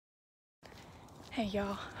Hey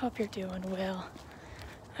y'all, hope you're doing well.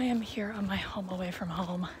 I am here on my home away from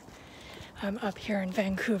home. I'm up here in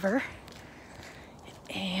Vancouver,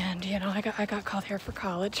 and I got called here for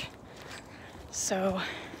college. So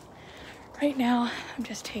right now I'm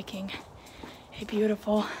just taking a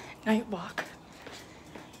beautiful night walk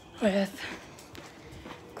with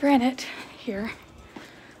Granite here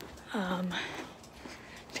to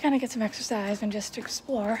kind of get some exercise and just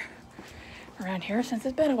explore around here since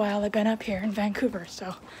it's been a while. I've been up here in Vancouver.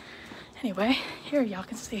 So anyway, here y'all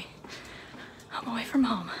can see I'm away from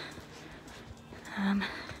home.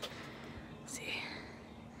 Let's see.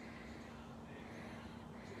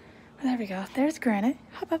 Well, there we go. There's Granite.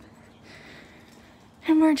 Hop up.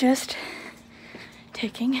 And we're just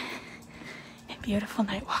taking a beautiful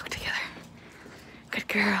night walk together. Good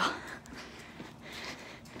girl.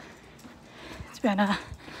 It's been a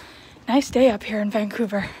nice day up here in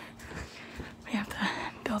Vancouver. We have the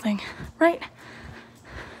building right.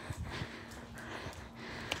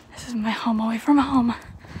 This is my home away from home.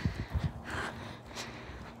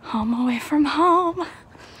 Home away from home.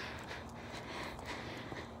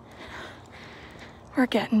 We're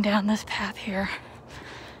getting down this path here.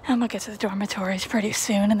 And we'll get to the dormitories pretty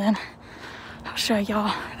soon, and then I'll show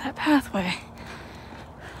y'all that pathway.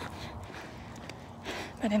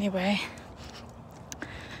 But anyway,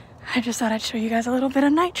 I just thought I'd show you guys a little bit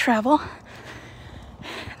of night travel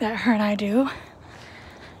that her and I do,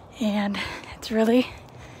 and it's really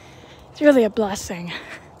a blessing,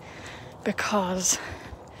 because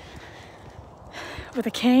with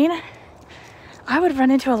a cane I would run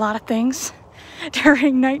into a lot of things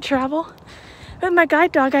during night travel. With my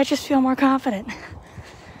guide dog I just feel more confident.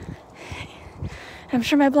 I'm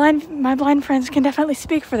sure my blind friends can definitely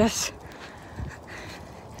speak for this.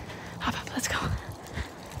 Hop up, let's go.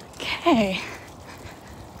 Okay.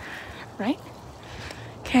 Right?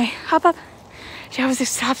 Okay, hop up. She always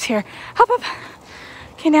stops here. Hop up.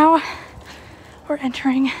 Okay, now we're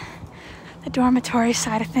entering the dormitory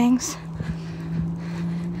side of things.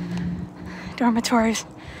 Dormitories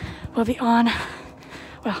will be on,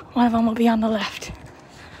 well, one of them will be on the left.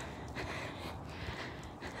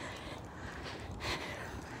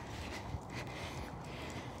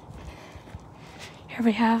 Here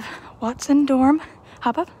we have Watson dorm.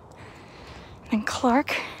 Hop up. And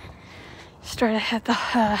Clark. Straight ahead,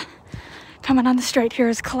 coming on the straight here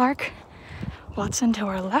is Clark. Watson to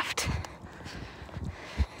our left.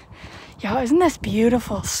 Y'all, isn't this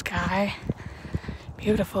beautiful sky?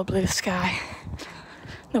 Beautiful blue sky.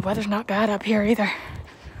 The weather's not bad up here either.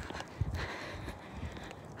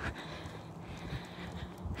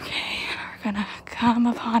 Okay, we're gonna come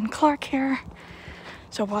upon Clark here.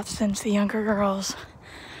 So Watson's the younger girls.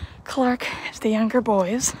 Clark is the younger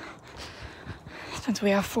boys, since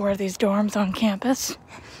we have 4 of these dorms on campus.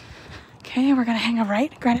 Okay, we're gonna hang a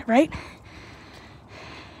right, Granite right.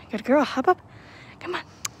 Good girl, hop up. Come on.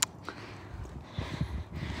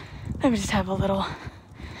 Let me just have a little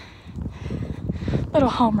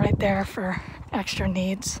home right there for extra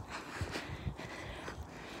needs.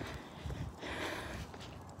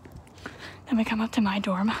 Then we come up to my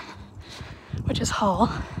dorm, which is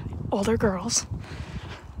Hall, older girls.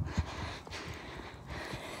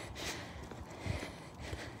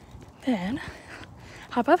 Then,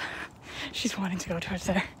 hop up. She's wanting to go towards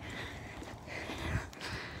there.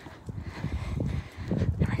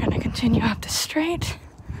 And we're gonna continue up the straight.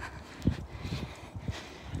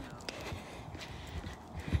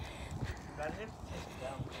 We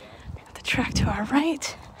got the track to our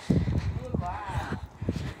right.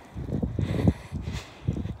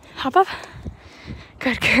 Hop up.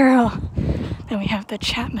 Good girl. Then we have the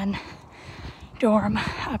Chapman dorm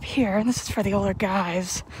up here, and this is for the older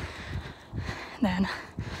guys. Then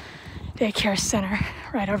daycare center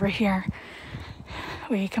right over here.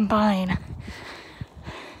 We combine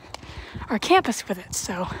our campus with it,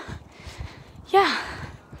 so yeah.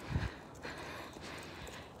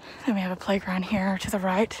 Then we have a playground here to the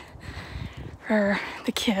right for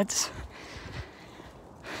the kids.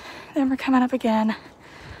 Then we're coming up again,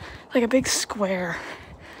 like a big square,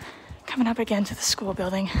 coming up again to the school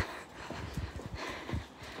building.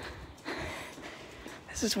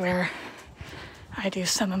 This is where I do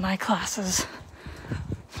some of my classes.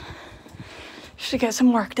 Should get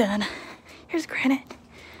some work done. Here's Granite.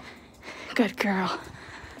 Good girl.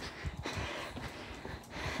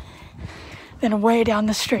 Then way down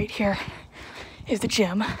the street here is the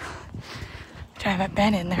gym, which I haven't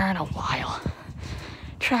been in there in a while.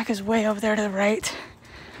 Track is way over there to the right.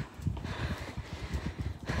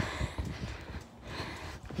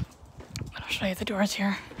 I'll show you the doors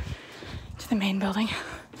here to the main building.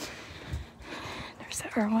 There's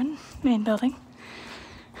the Irwin main building.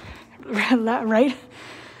 right?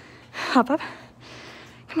 Hop up.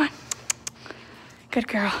 Come on. Good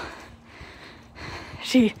girl.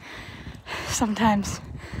 Sometimes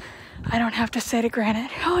I don't have to say to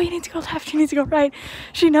Granite, oh, you need to go left, you need to go right.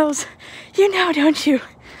 She knows. You know, don't you?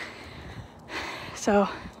 So,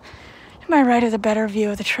 to my right is a better view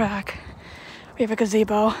of the track. We have a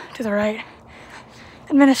gazebo to the right.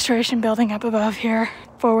 Administration building up above here,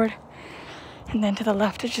 forward. And then to the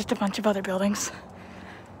left is just a bunch of other buildings.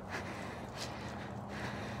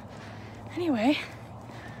 Anyway,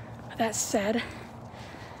 with that said,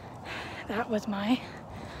 that was my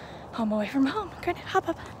home away from home. Good, hop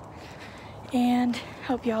up. And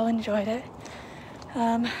hope you all enjoyed it.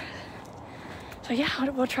 So yeah,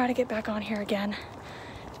 we'll try to get back on here again.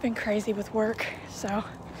 It's been crazy with work. So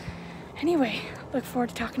anyway, look forward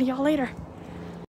to talking to y'all later.